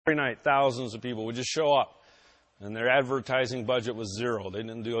Every night, thousands of people would just show up, and their advertising budget was zero. They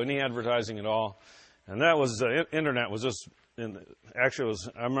didn't do any advertising at all. And that was, the internet was just, actually it was,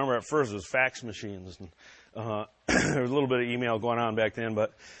 I remember at first it was fax machines. And, there was a little bit of email going on back then,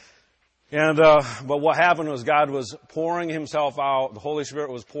 but what happened was God was pouring Himself out. The Holy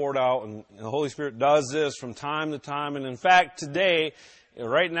Spirit was poured out, and the Holy Spirit does this from time to time. And in fact, today,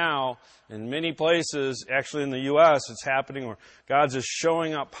 right now, in many places, actually in the U.S., it's happening where God's just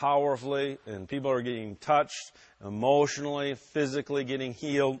showing up powerfully, and people are getting touched emotionally, physically getting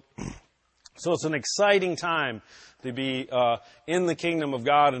healed. So it's an exciting time to be in the kingdom of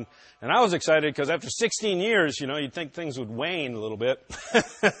God. And I was excited because after 16 years, you'd think things would wane a little bit.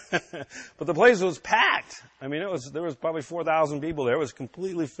 But the place was packed. I mean, there was probably 4,000 people there. It was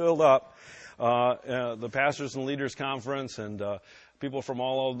completely filled up. The Pastors and Leaders Conference, and people from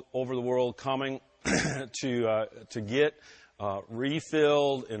all over the world coming to get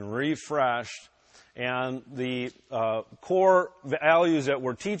refilled and refreshed. And the core values that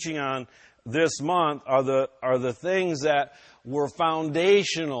we're teaching on this month are the things that were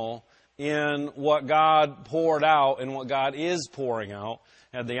foundational in what God poured out and what God is pouring out.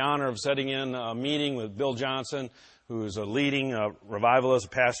 I had the honor of sitting in a meeting with Bill Johnson, who's a leading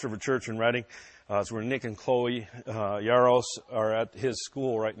revivalist, pastor of a church in Reading. It's where Nick and Chloe Yaros are at his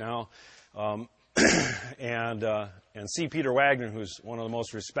school right now. And C. Peter Wagner, who's one of the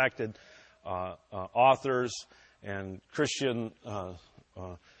most respected authors and Christian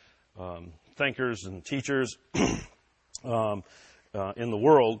thinkers and teachers in the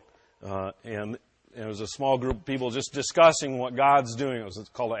world. And it was a small group of people just discussing what God's doing. It's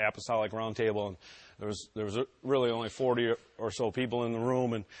called an Apostolic Roundtable, and there was really only 40 or so people in the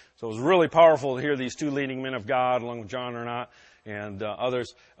room, and so it was really powerful to hear these two leading men of God, along with John Arnott and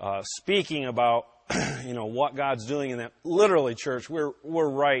others, speaking about what God's doing. And that literally, church, we're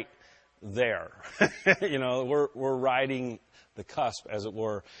right there. We're riding the cusp, as it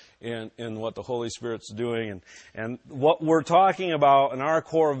were, in what the Holy Spirit's doing. And what we're talking about and our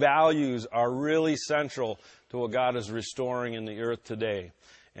core values are really central to what God is restoring in the earth today.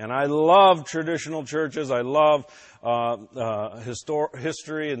 And I love traditional churches. I love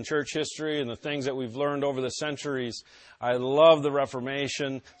history and church history and the things that we've learned over the centuries. I love the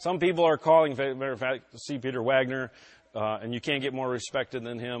Reformation. Some people are calling, matter of fact, C. Peter Wagner, and you can't get more respected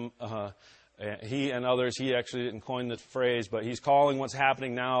than him. He and others, he actually didn't coin the phrase, but he's calling what's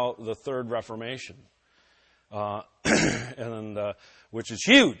happening now the Third Reformation, which is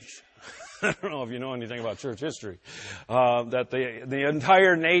huge. I don't know if you know anything about church history, that the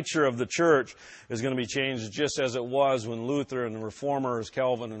entire nature of the church is going to be changed just as it was when Luther and the Reformers,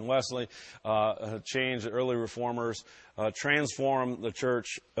 Calvin and Wesley, changed, the early Reformers, transformed the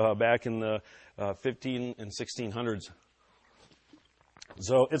church back in the 15 and 1600s.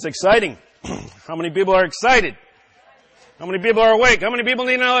 So it's exciting. How many people are excited? How many people are awake? How many people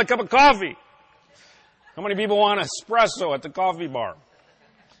need another cup of coffee? How many people want espresso at the coffee bar?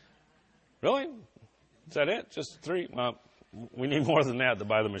 Really? Is that it? Just 3? We need more than that to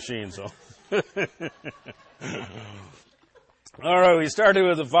buy the machine, so. All right, we started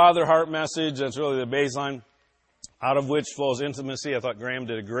with the Father Heart message. That's really the baseline, out of which flows intimacy. I thought Graham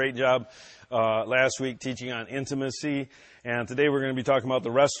did a great job last week teaching on intimacy. And today we're going to be talking about the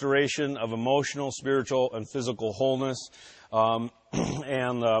restoration of emotional, spiritual, and physical wholeness.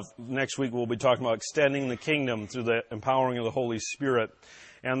 And next week we'll be talking about extending the kingdom through the empowering of the Holy Spirit.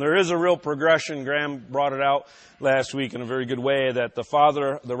 And there is a real progression. Graham brought it out last week in a very good way, that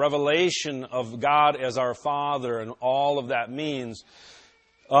the revelation of God as our Father and all of that means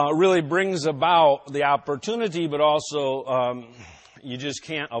really brings about the opportunity, but also you just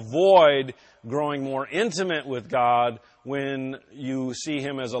can't avoid growing more intimate with God when you see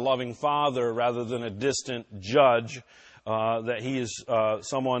Him as a loving Father rather than a distant judge, that He is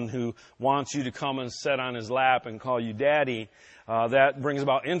someone who wants you to come and sit on His lap and call you Daddy. That brings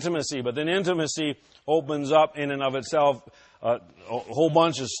about intimacy, but then intimacy opens up in and of itself a whole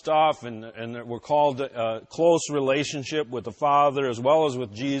bunch of stuff, and we're called to a close relationship with the Father as well as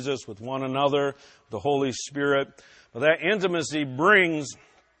with Jesus, with one another, the Holy Spirit. But that intimacy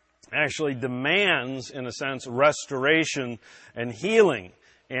actually demands, in a sense, restoration and healing.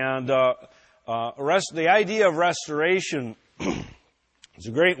 And the idea of restoration is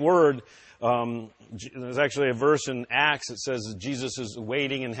a great word. There's actually a verse in Acts that says that Jesus is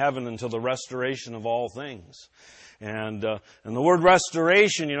waiting in heaven until the restoration of all things. And the word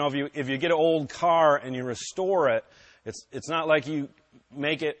restoration, if you get an old car and you restore it, it's not like you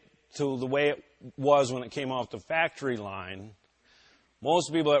make it to the way it was when it came off the factory line.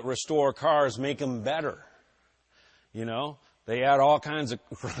 Most people that restore cars make them better. They They add all kinds of,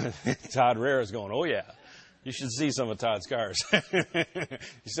 Todd Rare is going, oh yeah, you should see some of Todd's cars.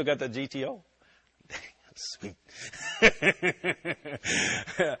 You still got that GTO? Sweet.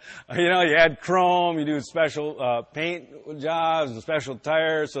 You add chrome, you do special paint jobs and special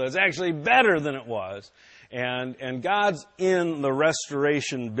tires, so it's actually better than it was. And God's in the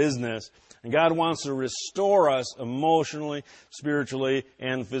restoration business, and God wants to restore us emotionally, spiritually,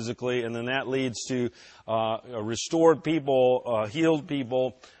 and physically, and then that leads to restored people, healed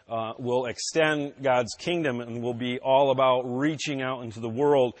people, will extend God's kingdom and will be all about reaching out into the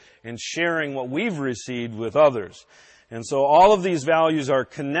world and sharing what we've received with others. And so all of these values are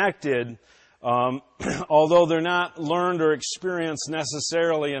connected, although they're not learned or experienced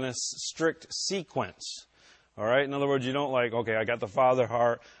necessarily in a strict sequence. All right? In other words, you don't okay, I got the Father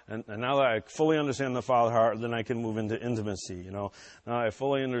heart, and now that I fully understand the Father heart, then I can move into intimacy, Now I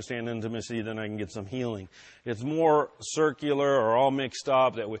fully understand intimacy, then I can get some healing. It's more circular or all mixed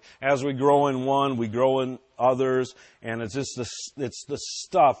up that as we grow in one, we grow in others, and it's just it's the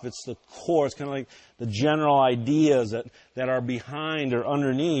stuff, it's the core, it's kind of like the general ideas that are behind or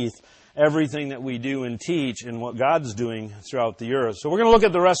underneath everything that we do and teach and what God's doing throughout the earth. So we're going to look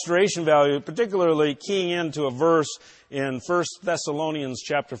at the restoration value, particularly keying into a verse in 1 Thessalonians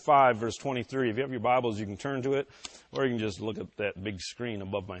chapter 5, verse 23. If you have your Bibles, you can turn to it, or you can just look at that big screen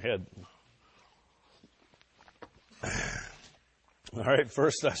above my head. All right,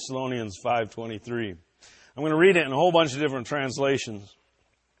 1 Thessalonians 5:23. I'm going to read it in a whole bunch of different translations.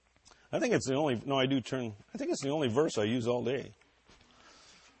 I think it's the only verse I use all day.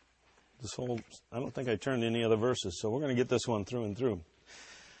 I don't think I turned any other verses, so we're going to get this one through and through. It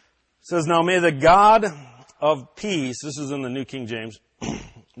says, now may the God of peace, this is in the New King James,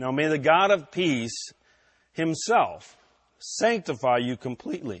 now may the God of peace himself sanctify you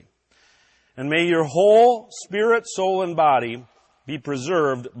completely, and may your whole spirit, soul, and body be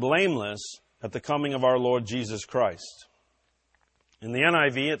preserved blameless at the coming of our Lord Jesus Christ. In the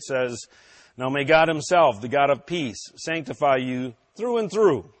NIV it says, now may God himself, the God of peace, sanctify you through and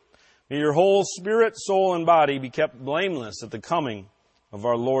through. May your whole spirit, soul, and body be kept blameless at the coming of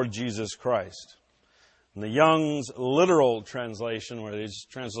our Lord Jesus Christ. In the Young's literal translation, where they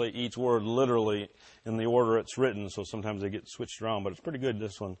just translate each word literally in the order it's written, so sometimes they get switched around, but it's pretty good,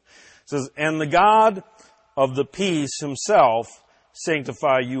 this one. It says, and the God of the peace himself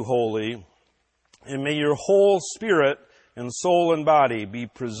sanctify you wholly, and may your whole spirit and soul and body be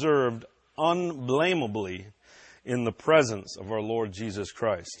preserved unblameably in the presence of our Lord Jesus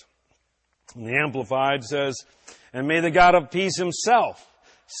Christ. And the Amplified says, and may the God of peace himself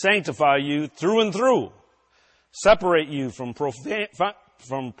sanctify you through and through, separate you from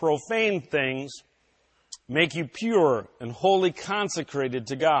profane things, make you pure and wholly consecrated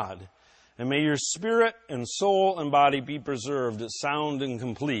to God, and may your spirit and soul and body be preserved sound and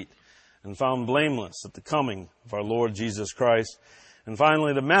complete, and found blameless at the coming of our Lord Jesus Christ. And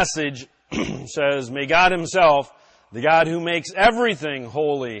finally, the Message says, may God himself, the God who makes everything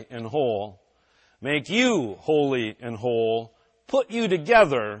holy and whole, make you holy and whole, put you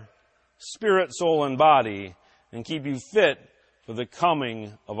together, spirit, soul, and body, and keep you fit for the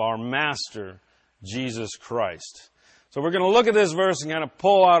coming of our Master, Jesus Christ. So we're going to look at this verse and kind of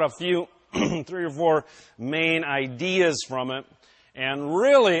pull out a few, 3 or 4 main ideas from it. And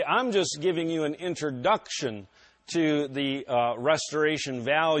really, I'm just giving you an introduction to the restoration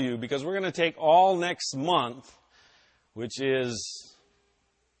value, because we're going to take all next month, which is,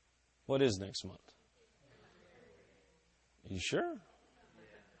 what is next month? You sure?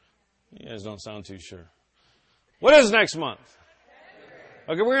 You guys don't sound too sure. What is next month?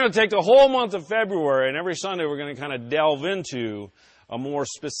 Okay, we're going to take the whole month of February, and every Sunday we're going to kind of delve into more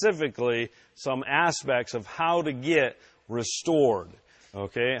specifically some aspects of how to get restored.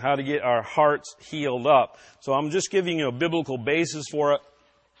 Okay, how to get our hearts healed up. So I'm just giving you a biblical basis for it,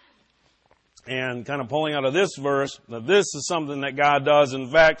 and kind of pulling out of this verse that this is something that God does. In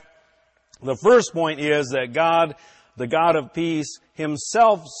fact, the first point is that God, the God of peace,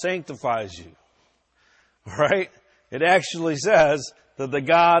 himself sanctifies you. All right? It actually says that the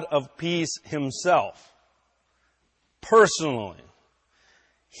God of peace himself, personally,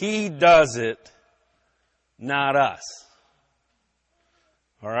 he does it, not us.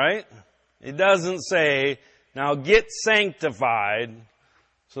 All right? It doesn't say, now get sanctified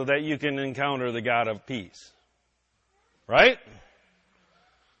so that you can encounter the God of peace. Right?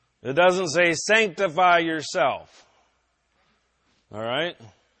 It doesn't say sanctify yourself. All right?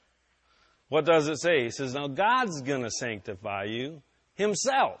 What does it say? It says, now God's going to sanctify you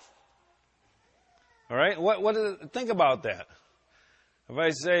himself. All right? Think about that. If I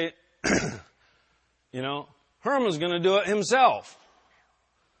say, Herman's going to do it himself.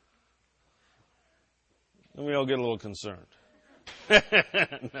 And we all get a little concerned.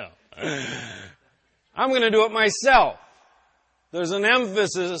 No. I'm going to do it myself. There's an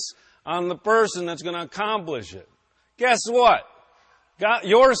emphasis on the person that's going to accomplish it. Guess what?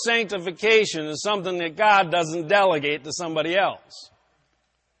 Your sanctification is something that God doesn't delegate to somebody else.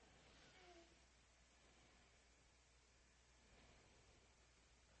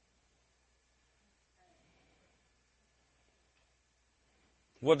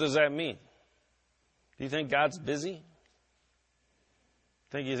 What does that mean? Do you think God's busy?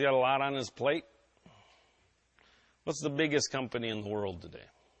 Think He's got a lot on His plate? What's the biggest company in the world today?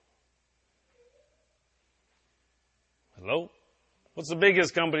 Hello? What's the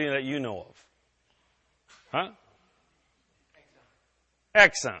biggest company that you know of? Huh?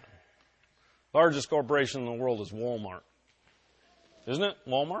 Exxon. Largest corporation in the world is Walmart. Isn't it?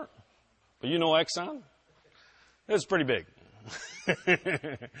 Walmart? But you know Exxon? It's pretty big.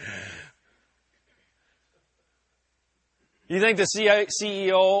 You think the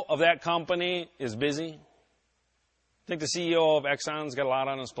CEO of that company is busy? Think the CEO of Exxon's got a lot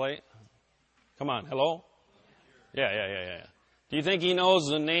on his plate? Come on, hello? Yeah. Do you think he knows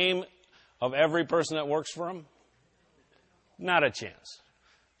the name of every person that works for him? Not a chance.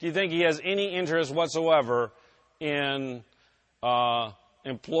 Do you think he has any interest whatsoever in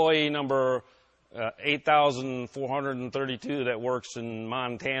employee number 8,432 that works in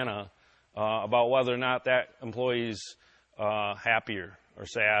Montana about whether or not that employee's happier or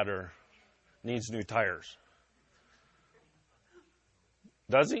sad or needs new tires?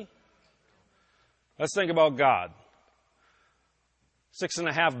 Does he? Let's think about God.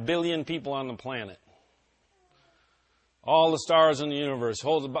 6.5 billion people on the planet. All the stars in the universe.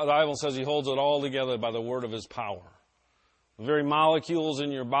 The Bible says He holds it all together by the word of His power. The very molecules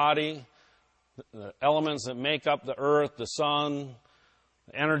in your body, the elements that make up the earth, the sun,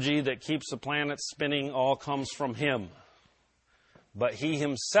 the energy that keeps the planet spinning, all comes from Him. But He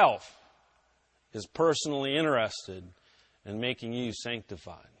Himself is personally interested in making you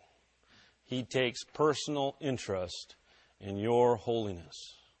sanctified. He takes personal interest in your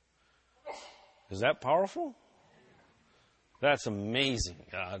holiness. Is that powerful? That's amazing,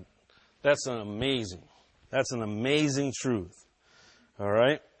 God. That's an amazing truth. All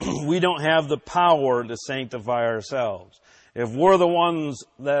right? We don't have the power to sanctify ourselves. If we're the ones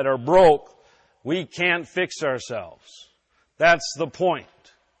that are broke, we can't fix ourselves. That's the point.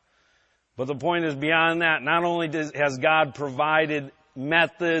 But the point is beyond that. Not only has God provided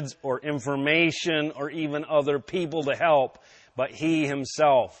methods or information or even other people to help, but He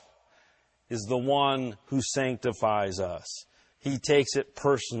Himself is the one who sanctifies us. He takes it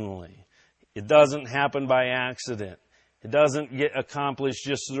personally. It doesn't happen by accident. It doesn't get accomplished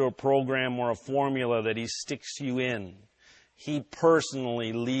just through a program or a formula that He sticks you in. He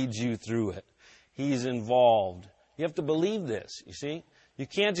personally leads you through it. He's involved. You have to believe this, you see. You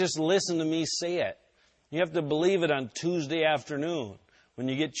can't just listen to me say it. You have to believe it on Tuesday afternoon when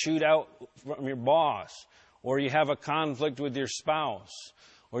you get chewed out from your boss, or you have a conflict with your spouse,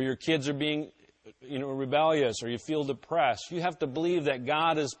 or your kids are being rebellious, or you feel depressed. You have to believe that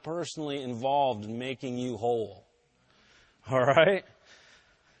God is personally involved in making you whole. All right?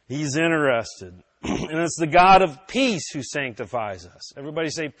 He's interested. And it's the God of peace who sanctifies us. Everybody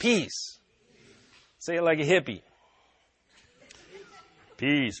say peace. Say it like a hippie.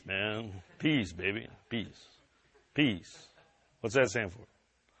 Peace, man. Peace, baby. Peace. Peace. What's that stand for?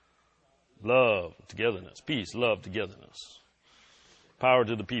 Love, togetherness. Peace, love, togetherness. Power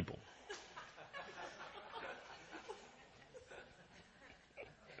to the people.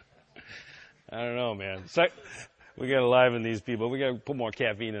 I don't know, man. We got to liven these people. We got to put more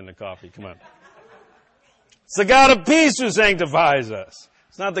caffeine in the coffee. Come on. It's the God of peace who sanctifies us.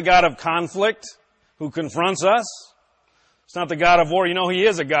 It's not the God of conflict who confronts us. It's not the God of war. You know, He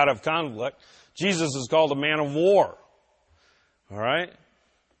is a God of conflict. Jesus is called a man of war. All right?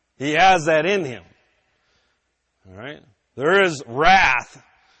 He has that in Him. All right? There is wrath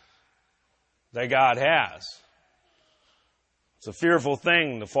that God has. It's a fearful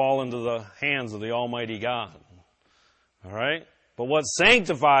thing to fall into the hands of the Almighty God. All right? But what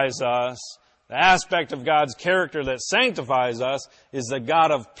sanctifies us, the aspect of God's character that sanctifies us, is the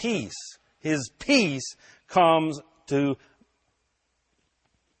God of peace. His peace comes to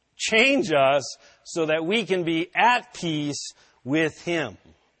change us so that we can be at peace with Him.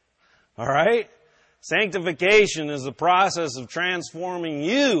 All right? Sanctification is the process of transforming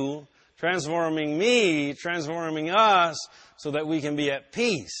you, transforming me, transforming us so that we can be at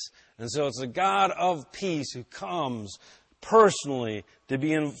peace. And so it's the God of peace who comes personally to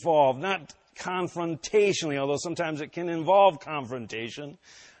be involved, not confrontationally, although sometimes it can involve confrontation,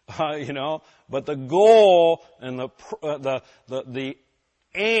 but the goal and the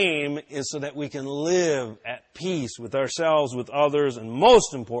aim is so that we can live at peace with ourselves, with others, and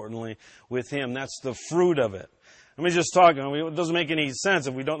most importantly, with Him. That's the fruit of it. Let me just talk. It doesn't make any sense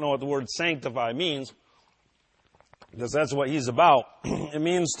if we don't know what the word sanctify means, because that's what He's about. It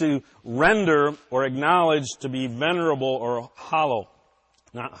means to render or acknowledge to be venerable or hollow.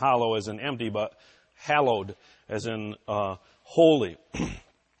 Not hollow as in empty, but hallowed as in holy.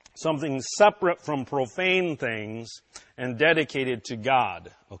 Something separate from profane things and dedicated to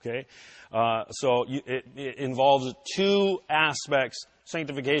God. Okay? So it involves two aspects.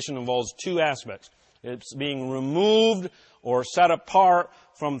 Sanctification involves two aspects. It's being removed or set apart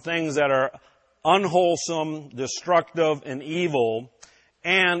from things that are unwholesome, destructive, and evil,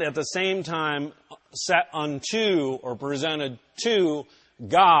 and at the same time set unto or presented to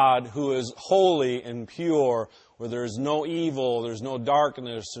God, who is holy and pure, where there's no evil, there's no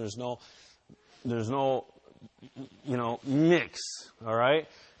darkness, there's no mix. All right?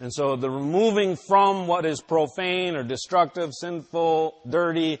 And so the removing from what is profane or destructive, sinful,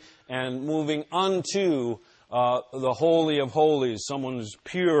 dirty, and moving unto the Holy of Holies, someone who's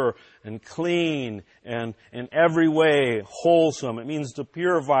pure and clean and in every way wholesome. It means to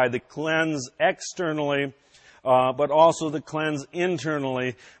purify, to cleanse externally, but also to cleanse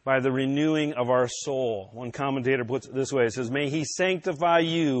internally by the renewing of our soul. One commentator puts it this way. It says, "May He sanctify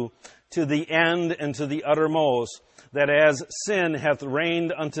you to the end and to the uttermost, that as sin hath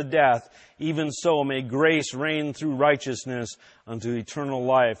reigned unto death, even so may grace reign through righteousness unto eternal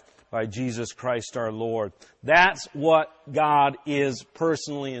life by Jesus Christ our Lord." That's what God is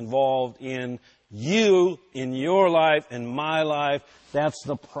personally involved in you, in your life, in my life. That's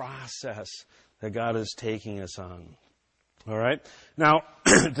the process that God is taking us on. All right? Now,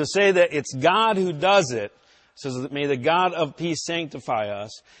 to say that it's God who does it, says that may the God of peace sanctify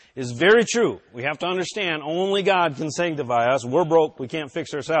us, is very true. We have to understand only God can sanctify us. We're broke. We can't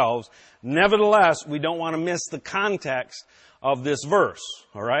fix ourselves. Nevertheless, we don't want to miss the context of this verse.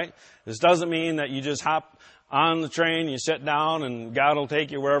 All right? This doesn't mean that you just hop on the train, you sit down, and God will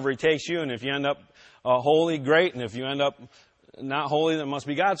take you wherever He takes you. And if you end up holy, great. And if you end up not holy, that must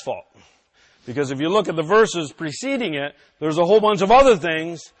be God's fault. Because if you look at the verses preceding it, there's a whole bunch of other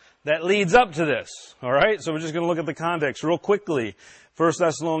things that leads up to this. All right? So we're just going to look at the context real quickly. 1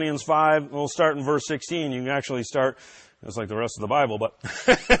 Thessalonians 5, we'll start in verse 16. You can actually start, it's like the rest of the Bible, but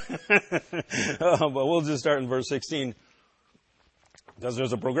but we'll just start in verse 16. Because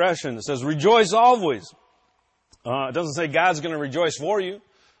there's a progression. It says, "Rejoice always." It doesn't say God's going to rejoice for you.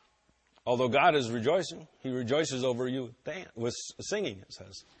 Although God is rejoicing. He rejoices over you with singing, it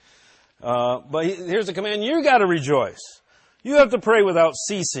says. But here's the command. You got to rejoice. You have to pray without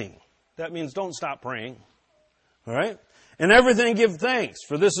ceasing. That means don't stop praying. All right? "And everything give thanks,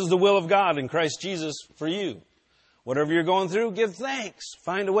 for this is the will of God in Christ Jesus for you." Whatever you're going through, give thanks.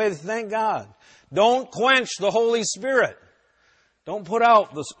 Find a way to thank God. Don't quench the Holy Spirit. Don't put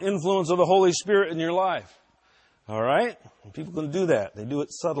out the influence of the Holy Spirit in your life. All right? People can do that. They do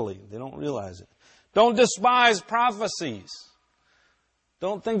it subtly. They don't realize it. Don't despise prophecies.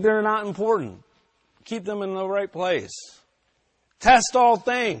 Don't think they're not important. Keep them in the right place. Test all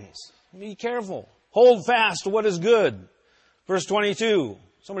things. Be careful. Hold fast to what is good. Verse 22.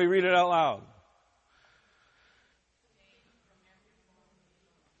 Somebody read it out loud.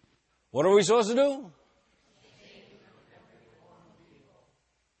 What are we supposed to do?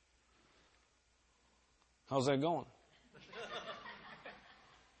 How's that going?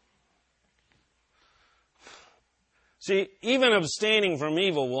 See, even abstaining from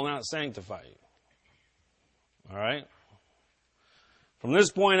evil will not sanctify you. All right? From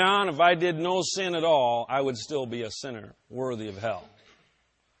this point on, if I did no sin at all, I would still be a sinner worthy of hell.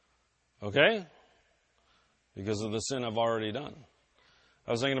 Okay? Because of the sin I've already done.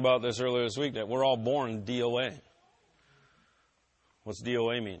 I was thinking about this earlier this week, that we're all born DOA. What's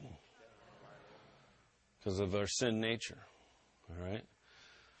DOA mean? Because of our sin nature. All right?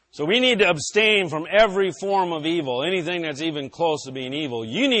 So we need to abstain from every form of evil. Anything that's even close to being evil,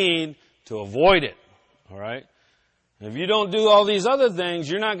 you need to avoid it. All right? And if you don't do all these other things,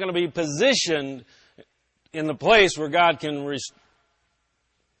 you're not going to be positioned in the place where God can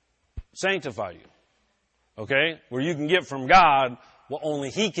sanctify you. Okay? Where you can get from God what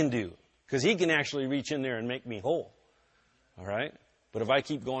only He can do. Because He can actually reach in there and make me whole. All right? But if I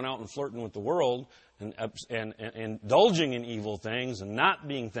keep going out and flirting with the world and indulging in evil things and not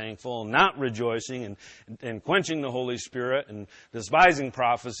being thankful and not rejoicing and quenching the Holy Spirit and despising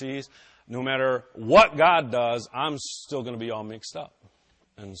prophecies, no matter what God does, I'm still going to be all mixed up.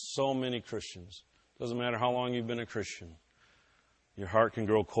 and so many Christians. Doesn't matter how long you've been a Christian. Your heart can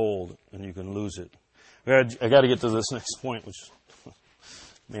grow cold and you can lose it. I got to get to this next point, which is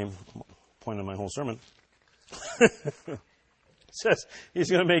the main point of my whole sermon. It says, He's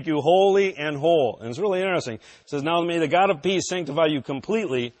going to make you holy and whole. And it's really interesting. It says, now may the God of peace sanctify you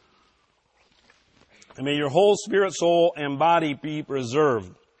completely, and may your whole spirit, soul, and body be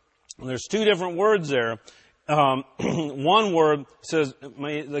preserved. And there's two different words there. One word says,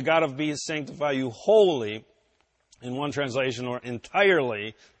 may the God of peace sanctify you wholly, in one translation, or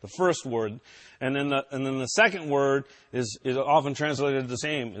entirely, the first word. And then the second word is often translated the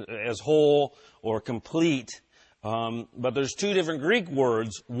same as whole or complete. But there's two different Greek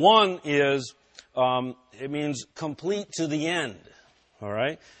words. One is, it means complete to the end. All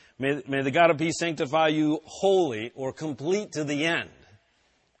right? May the God of peace sanctify you wholly or complete to the end.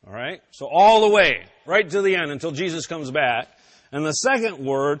 All right? So all the way, right to the end until Jesus comes back. And the second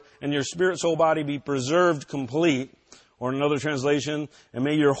word, and your spirit, soul, body be preserved complete. Or in another translation, and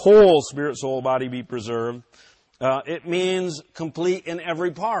may your whole spirit, soul, body be preserved. It means complete in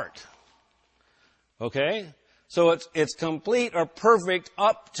every part. Okay? So it's complete or perfect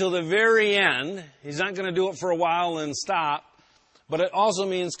up to the very end. He's not going to do it for a while and stop. But it also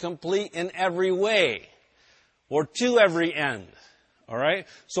means complete in every way. Or to every end. Alright?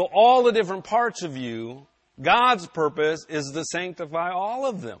 So all the different parts of you, God's purpose is to sanctify all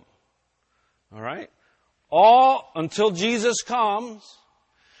of them. Alright? All until Jesus comes,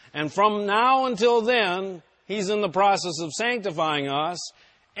 and from now until then, He's in the process of sanctifying us,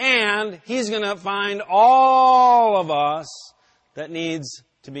 and He's going to find all of us that needs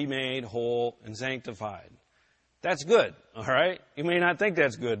to be made whole and sanctified. That's good, all right? You may not think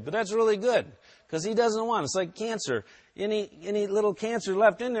that's good, but that's really good, because He doesn't want. It's like cancer. Any little cancer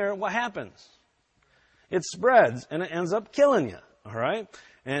left in there, what happens? It spreads, and it ends up killing you, all right?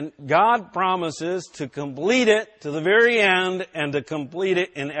 And God promises to complete it to the very end and to complete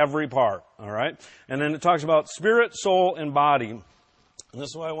it in every part. All right? And then it talks about spirit, soul, and body. And this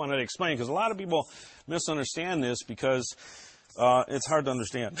is what I wanted to explain, because a lot of people misunderstand this because it's hard to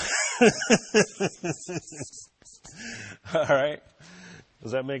understand. All right?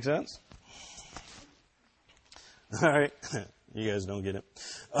 Does that make sense? All right. You guys don't get it.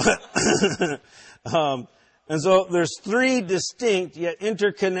 And so there's three distinct yet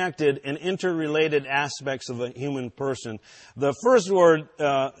interconnected and interrelated aspects of a human person. The first word,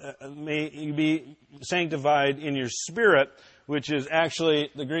 may you be sanctified in your spirit, which is actually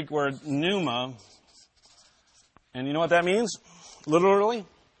the Greek word pneuma. And you know what that means? Literally?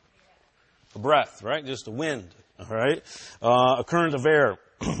 A breath, right? Just a wind, all right? A current of air,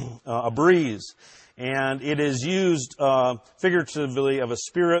 a breeze. And it is used figuratively of a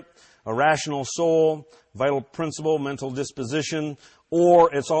spirit, a rational soul, vital principle, mental disposition,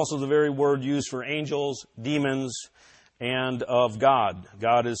 or it's also the very word used for angels, demons, and of God.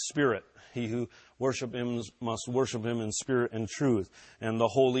 God is spirit. He who worship Him must worship Him in spirit and truth. And the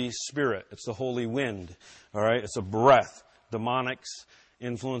Holy Spirit, it's the holy wind. All right, it's a breath. Demonics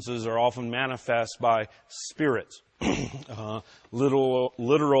influences are often manifest by spirits,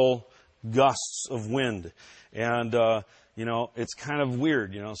 literal gusts of wind, and it's kind of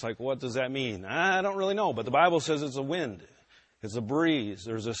weird. It's like, what does that mean? I don't really know, but the Bible says it's a wind. It's a breeze.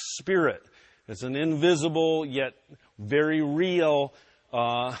 There's a spirit. It's an invisible yet very real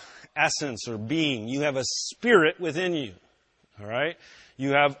essence or being. You have a spirit within you. All right?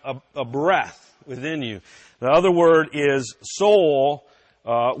 You have a breath within you. The other word is soul,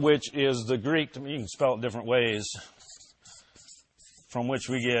 which is the Greek. You can spell it different ways, from which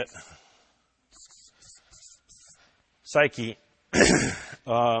we get psyche,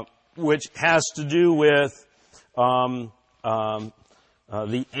 which has to do with the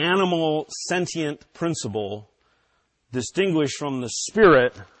animal sentient principle distinguished from the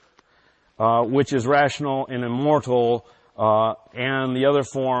spirit, which is rational and immortal, and the other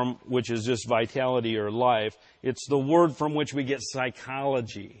form, which is just vitality or life. It's the word from which we get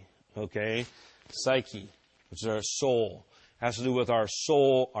psychology, okay? Psyche, which is our soul. It has to do with our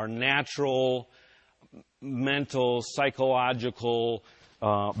soul, our natural, mental, psychological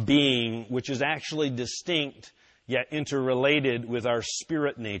being, which is actually distinct yet interrelated with our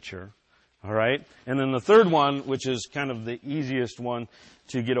spirit nature. All right? And then the third one, which is kind of the easiest one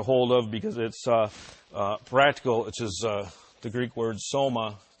to get a hold of because it's practical, which is the Greek word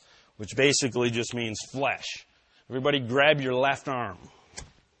soma, which basically just means flesh. Everybody grab your left arm.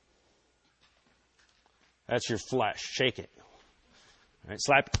 That's your flesh. Shake it. All right?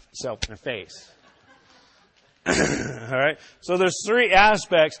 Slap yourself in the face. All right. So there's three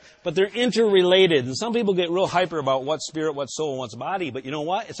aspects, but they're interrelated. And some people get real hyper about what's spirit, what's soul, and what's body. But you know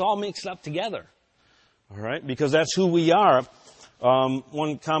what? It's all mixed up together. All right. Because that's who we are.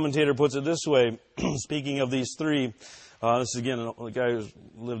 One commentator puts it this way, speaking of these three. This is again a guy who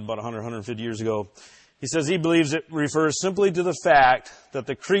lived about 100, 150 years ago. He says he believes it refers simply to the fact that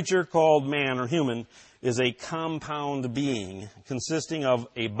the creature called man or human is a compound being consisting of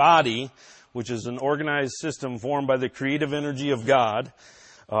a body, which is an organized system formed by the creative energy of God,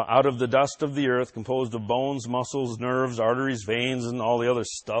 out of the dust of the earth, composed of bones, muscles, nerves, arteries, veins, and all the other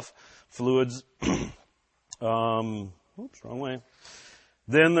stuff, fluids. Wrong way.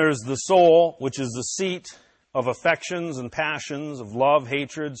 Then there's the soul, which is the seat of affections and passions, of love,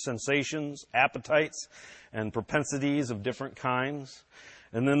 hatred, sensations, appetites, and propensities of different kinds.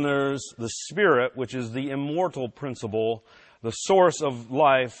 And then there's the spirit, which is the immortal principle, the source of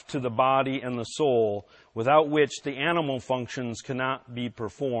life to the body and the soul, without which the animal functions cannot be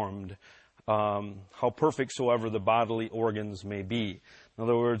performed, how perfect soever the bodily organs may be. In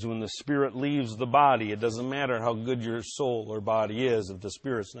other words, when the spirit leaves the body, it doesn't matter how good your soul or body is. If the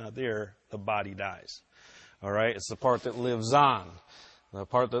spirit's not there, the body dies. All right? It's the part that lives on. The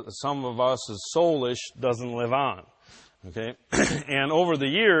part that some of us is soulish doesn't live on. Okay? And over the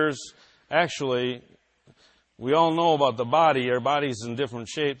years, actually, we all know about the body. Our body's in different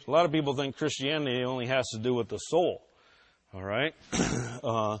shapes. A lot of people think Christianity only has to do with the soul. All right?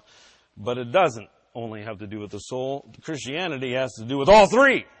 But it doesn't only have to do with the soul. Christianity has to do with all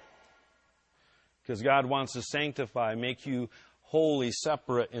three. Because God wants to sanctify, make you holy,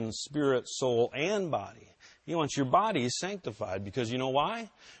 separate in spirit, soul, and body. He wants your bodies sanctified because you know why?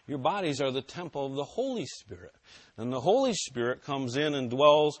 Your bodies are the temple of the Holy Spirit. And the Holy Spirit comes in and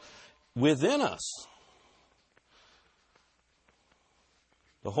dwells within us.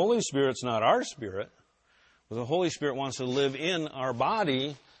 The Holy Spirit's not our spirit, but the Holy Spirit wants to live in our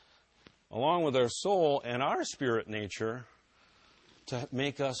body along with our soul and our spirit nature to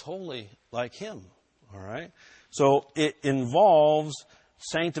make us holy like Him. All right? So it involves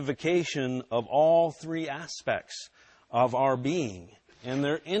sanctification of all three aspects of our being. And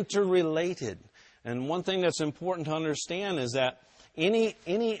they're interrelated. And one thing that's important to understand is that any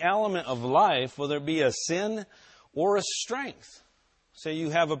element of life, whether it be a sin or a strength, say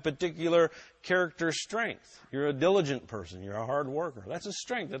you have a particular character strength. You're a diligent person. You're a hard worker. That's a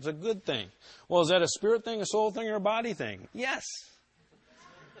strength. That's a good thing. Well, is that a spirit thing, a soul thing, or a body thing? Yes.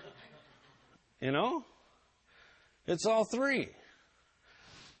 You know? It's all three.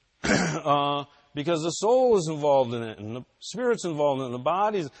 Because the soul is involved in it, and the spirit's involved in it, and the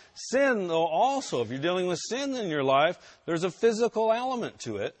body's. Sin, though, also, if you're dealing with sin in your life, there's a physical element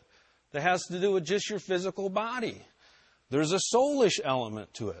to it that has to do with just your physical body. There's a soulish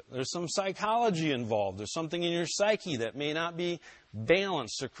element to it. There's some psychology involved. There's something in your psyche that may not be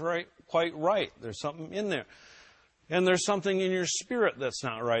balanced or quite right. There's something in there. And there's something in your spirit that's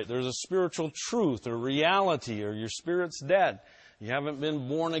not right. There's a spiritual truth or reality, or your spirit's dead. You haven't been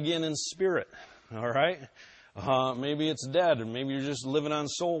born again in spirit. All right? Maybe it's dead, or maybe you're just living on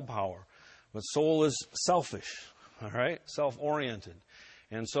soul power. But soul is selfish. All right? Self-oriented.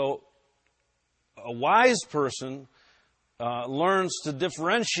 And so a wise person learns to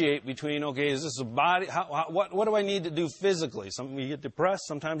differentiate between, okay, is this a body? What do I need to do physically? You get depressed.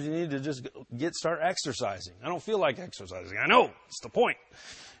 Sometimes you need to just start exercising. I don't feel like exercising. I know. It's the point.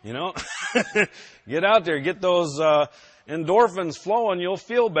 You know? Get out there. Get those endorphins flowing. You'll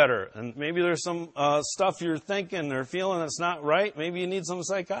feel better. And maybe there's some stuff you're thinking or feeling that's not right. Maybe you need some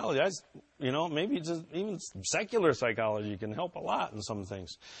psychology. Maybe just even secular psychology can help a lot in some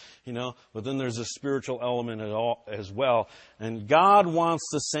things, but then there's a spiritual element as well. And God wants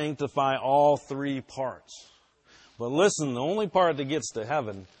to sanctify all three parts. But listen, the only part that gets to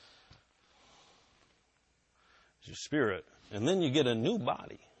heaven is your spirit. And then you get a new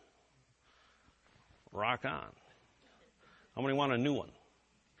body. Rock on. How many want a new one?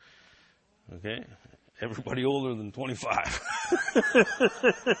 Okay. Everybody older than 25.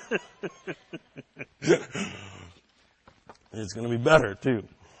 It's going to be better, too.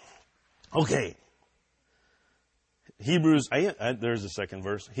 Okay. Hebrews, there's the second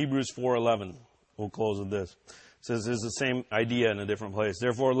verse. Hebrews 4:11. We'll close with this. It says it's the same idea in a different place.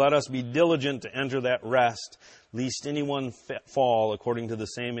 Therefore, let us be diligent to enter that rest, lest anyone fall according to the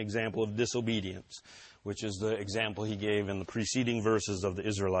same example of disobedience, which is the example he gave in the preceding verses of the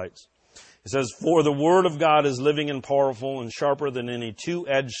Israelites. It says, for the word of God is living and powerful and sharper than any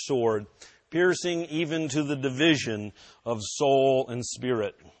two-edged sword, piercing even to the division of soul and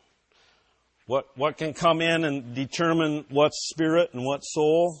spirit. What can come in and determine what's spirit and what's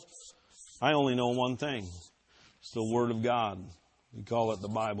soul? I only know one thing. It's the Word of God. We call it the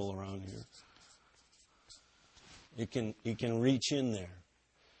Bible around here. It can reach in there,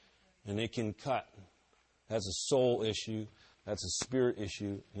 and it can cut. That's a soul issue. That's a spirit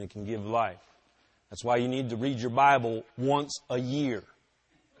issue, and it can give life. That's why you need to read your Bible once a year.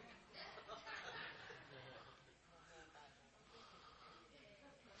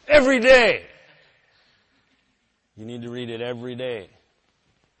 Every day. You need to read it every day.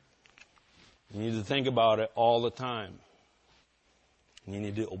 You need to think about it all the time. And you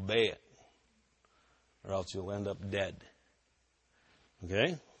need to obey it, or else you'll end up dead.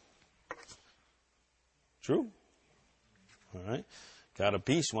 Okay? True? All right. God of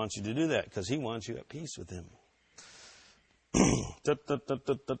peace wants you to do that because He wants you at peace with Him.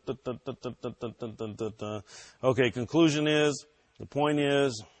 Okay, conclusion is, the point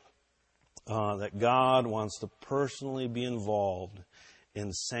is that God wants to personally be involved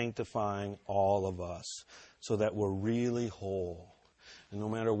in sanctifying all of us so that we're really whole. And no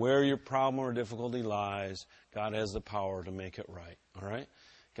matter where your problem or difficulty lies, God has the power to make it right. All right?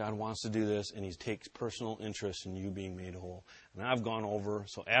 God wants to do this, and He takes personal interest in you being made whole. And I've gone over,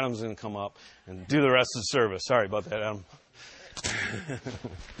 so Adam's going to come up and do the rest of the service. Sorry about that, Adam.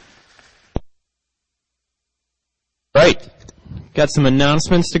 Right. Got some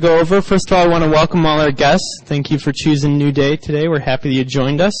announcements to go over. First of all, I want to welcome all our guests. Thank you for choosing New Day today. We're happy that you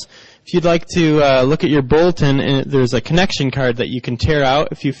joined us. If you'd like to look at your bulletin, there's a connection card that you can tear out.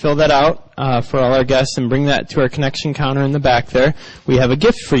 If you fill that out for all our guests and bring that to our connection counter in the back there, we have a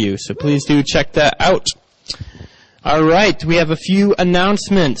gift for you. So please do check that out. All right, we have a few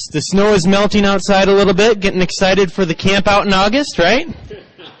announcements. The snow is melting outside a little bit. Getting excited for the camp out in August, right?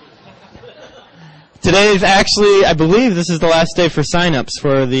 Today is actually, I believe this is the last day for sign-ups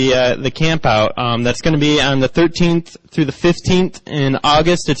for the camp out. That's going to be on the 13th through the 15th in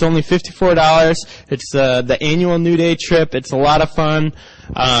August. It's only $54. It's the annual New Day trip. It's a lot of fun.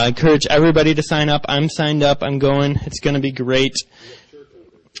 I encourage everybody to sign up. I'm signed up. I'm going. It's going to be great.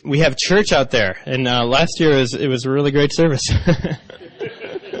 We have church out there, and last year it was a really great service.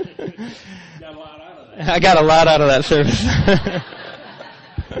 I got a lot out of that service.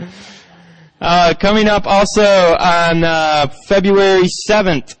 Coming up also on February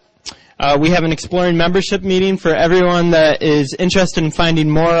 7th, we have an Exploring Membership meeting for everyone that is interested in finding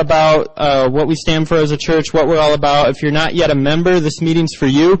more about what we stand for as a church, what we're all about. If you're not yet a member, this meeting's for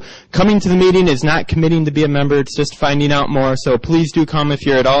you. Coming to the meeting is not committing to be a member. It's just finding out more. So please do come if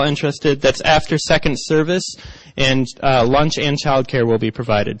you're at all interested. That's after second service, and lunch and childcare will be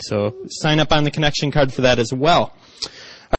provided. So sign up on the connection card for that as well.